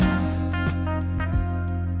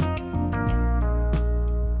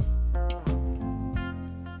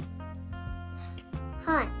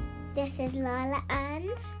is Lala and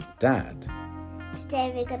Dad.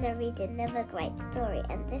 today we're going to read another great story,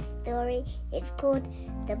 and this story is called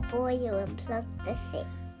The Boy Who Unplugged the Sea.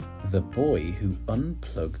 The Boy Who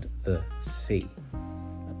Unplugged the Sea.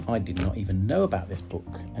 I did not even know about this book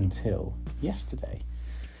until yesterday.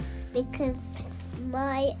 Because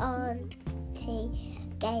my auntie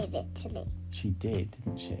gave it to me. She did,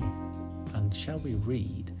 didn't she? And shall we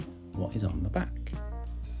read what is on the back?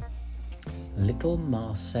 Little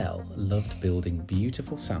Marcel loved building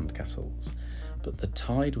beautiful sandcastles, but the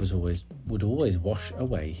tide would always wash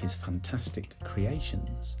away his fantastic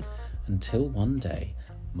creations, until one day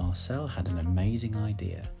Marcel had an amazing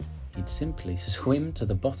idea. He'd simply swim to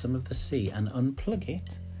the bottom of the sea and unplug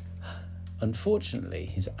it. Unfortunately,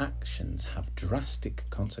 his actions have drastic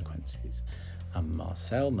consequences, and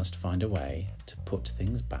Marcel must find a way to put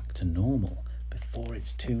things back to normal before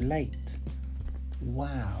it's too late.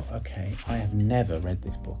 Wow, okay, I have never read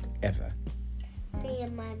this book, ever. Me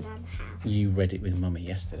and my mum have. You read it with Mummy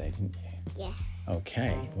yesterday, didn't you? Yeah.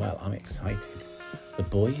 Okay, well, I'm excited. The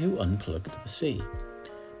Boy Who Unplugged the Sea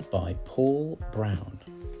by Paul Brown.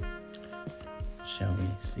 Shall we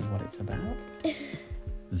see what it's about?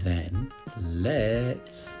 Then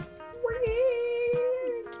let's...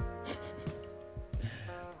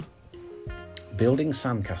 Building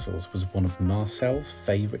sandcastles was one of Marcel's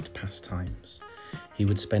favourite pastimes. He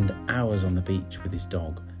would spend hours on the beach with his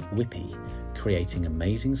dog, Whippy, creating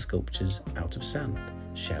amazing sculptures out of sand,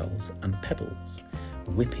 shells and pebbles.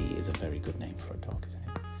 Whippy is a very good name for a dog, isn't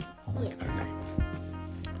it? I like that name.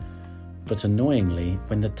 But annoyingly,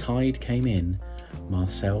 when the tide came in,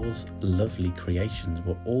 Marcel's lovely creations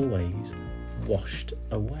were always washed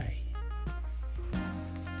away.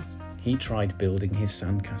 He tried building his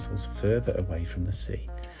sandcastles further away from the sea,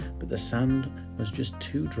 but the sand was just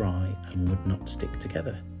too dry and would not stick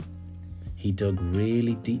together. He dug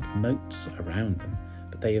really deep moats around them,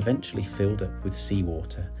 but they eventually filled up with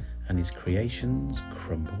seawater and his creations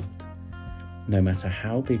crumbled. No matter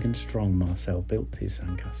how big and strong Marcel built his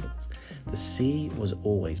sandcastles, the sea was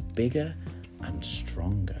always bigger and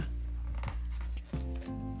stronger.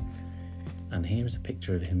 And here is a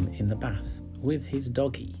picture of him in the bath with his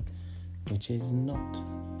doggy, which is not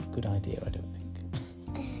a good idea, I don't think.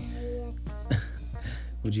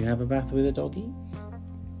 Would you have a bath with a doggy?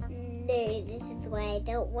 No, this is why I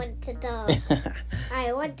don't want a dog.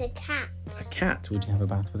 I want a cat. A cat? Would you have a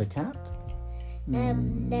bath with a cat?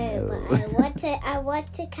 No, but I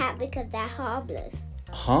want a cat because they're harmless.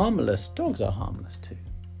 Harmless? Dogs are harmless too.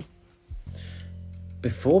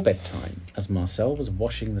 Before bedtime, as Marcel was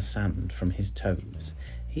washing the sand from his toes,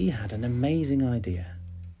 he had an amazing idea.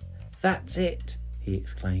 "That's it!" he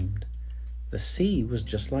exclaimed. The sea was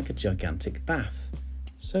just like a gigantic bath,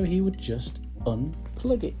 so he would just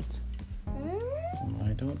unplug it.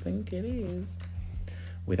 I don't think it is.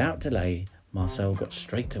 Without delay, Marcel got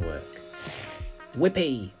straight to work.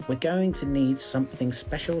 "Whippy, we're going to need something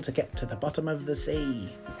special to get to the bottom of the sea."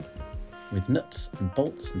 With nuts and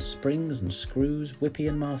bolts and springs and screws, Whippy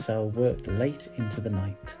and Marcel worked late into the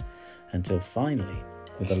night, until finally,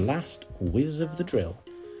 with the last whiz of the drill,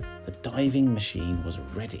 the diving machine was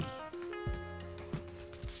ready.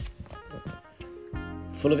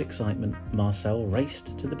 Full of excitement, Marcel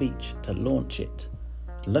raced to the beach to launch it.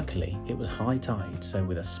 Luckily, it was high tide, so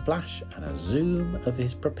with a splash and a zoom of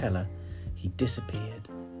his propeller, he disappeared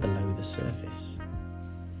below the surface.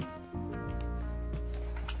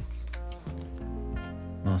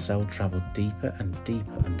 Marcel travelled deeper and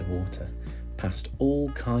deeper underwater, past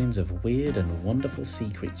all kinds of weird and wonderful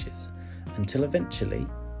sea creatures, until eventually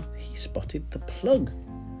he spotted the plug.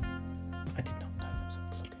 I did not know there was a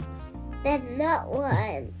plug in this. There's not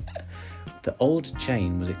one. The old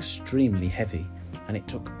chain was extremely heavy, and it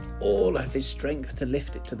took all of his strength to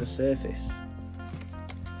lift it to the surface.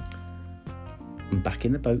 Back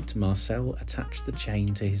in the boat, Marcel attached the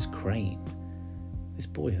chain to his crane. This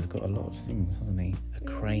boy has got a lot of things, hasn't he? A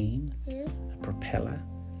crane, a propeller.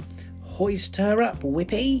 "Hoist her up,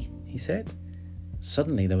 Whippy," he said.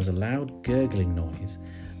 Suddenly there was a loud gurgling noise,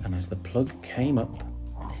 and as the plug came up,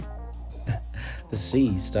 the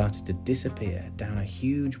sea started to disappear down a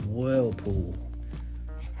huge whirlpool.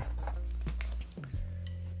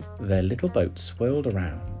 Their little boat swirled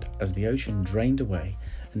around as the ocean drained away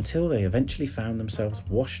until they eventually found themselves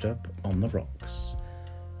washed up on the rocks.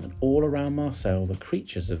 And all around Marcel, the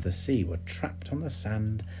creatures of the sea were trapped on the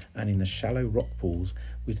sand and in the shallow rock pools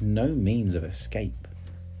with no means of escape.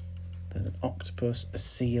 There's an octopus, a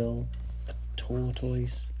seal, a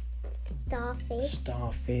tortoise,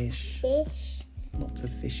 starfish, Fish. lots of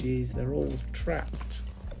fishes. They're all trapped.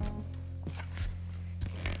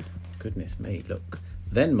 Goodness me, look.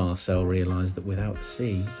 Then Marcel realised that without the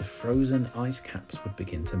sea, the frozen ice caps would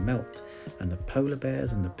begin to melt, and the polar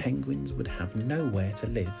bears and the penguins would have nowhere to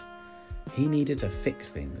live. He needed to fix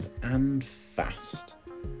things, and fast.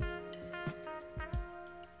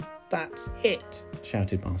 "That's it!"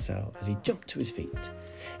 shouted Marcel as he jumped to his feet.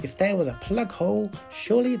 "If there was a plug hole,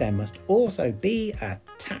 surely there must also be a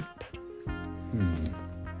tap."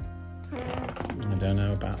 I don't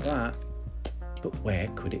know about that, but where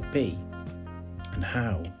could it be? And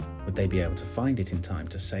how would they be able to find it in time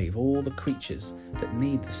to save all the creatures that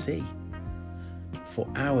need the sea? For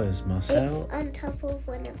hours, Marcel... It's on top of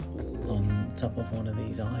one of these. On top of one of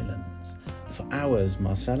these islands. For hours,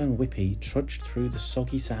 Marcel and Whippy trudged through the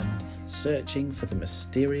soggy sand, searching for the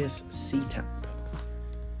mysterious sea tap.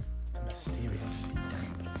 The mysterious sea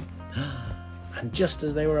tap. And just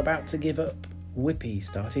as they were about to give up, Whippy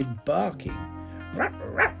started barking.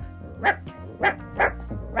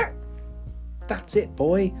 "That's it,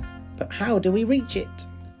 boy, but how do we reach it?"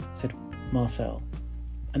 said Marcel.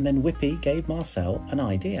 And then Whippy gave Marcel an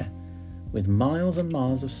idea. With miles and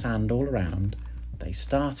miles of sand all around, they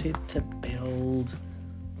started to build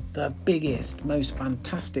the biggest, most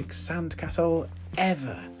fantastic sandcastle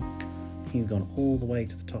ever. He's gone all the way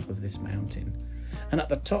to the top of this mountain. And at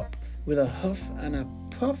the top, with a huff and a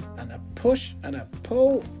puff and a push and a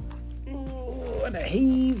pull and a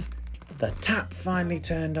heave, the tap finally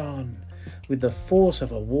turned on. With the force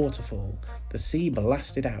of a waterfall, the sea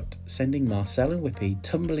blasted out, sending Marcel and Whippy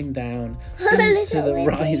tumbling down into the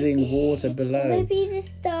rising water below. Whippy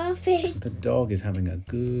the starfish. The dog is having a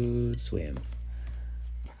good swim.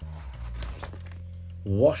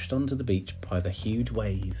 Washed onto the beach by the huge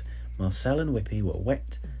wave, Marcel and Whippy were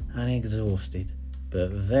wet and exhausted,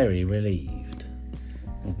 but very relieved.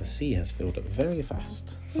 Well, the sea has filled up very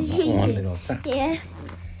fast from that one little tap. Yeah.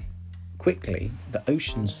 Quickly, the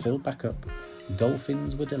oceans filled back up.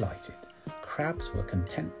 Dolphins were delighted, crabs were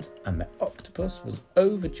content, and the octopus was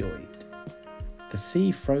overjoyed. The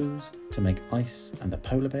sea froze to make ice, and the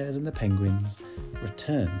polar bears and the penguins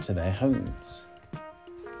returned to their homes.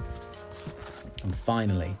 And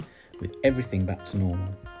finally, with everything back to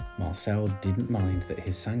normal, Marcel didn't mind that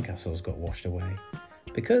his sandcastles got washed away,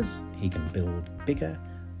 because he can build bigger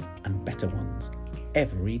and better ones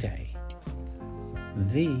every day.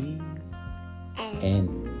 The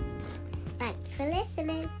end. Thanks for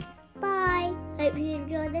listening. Bye. Hope you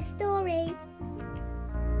enjoyed the story.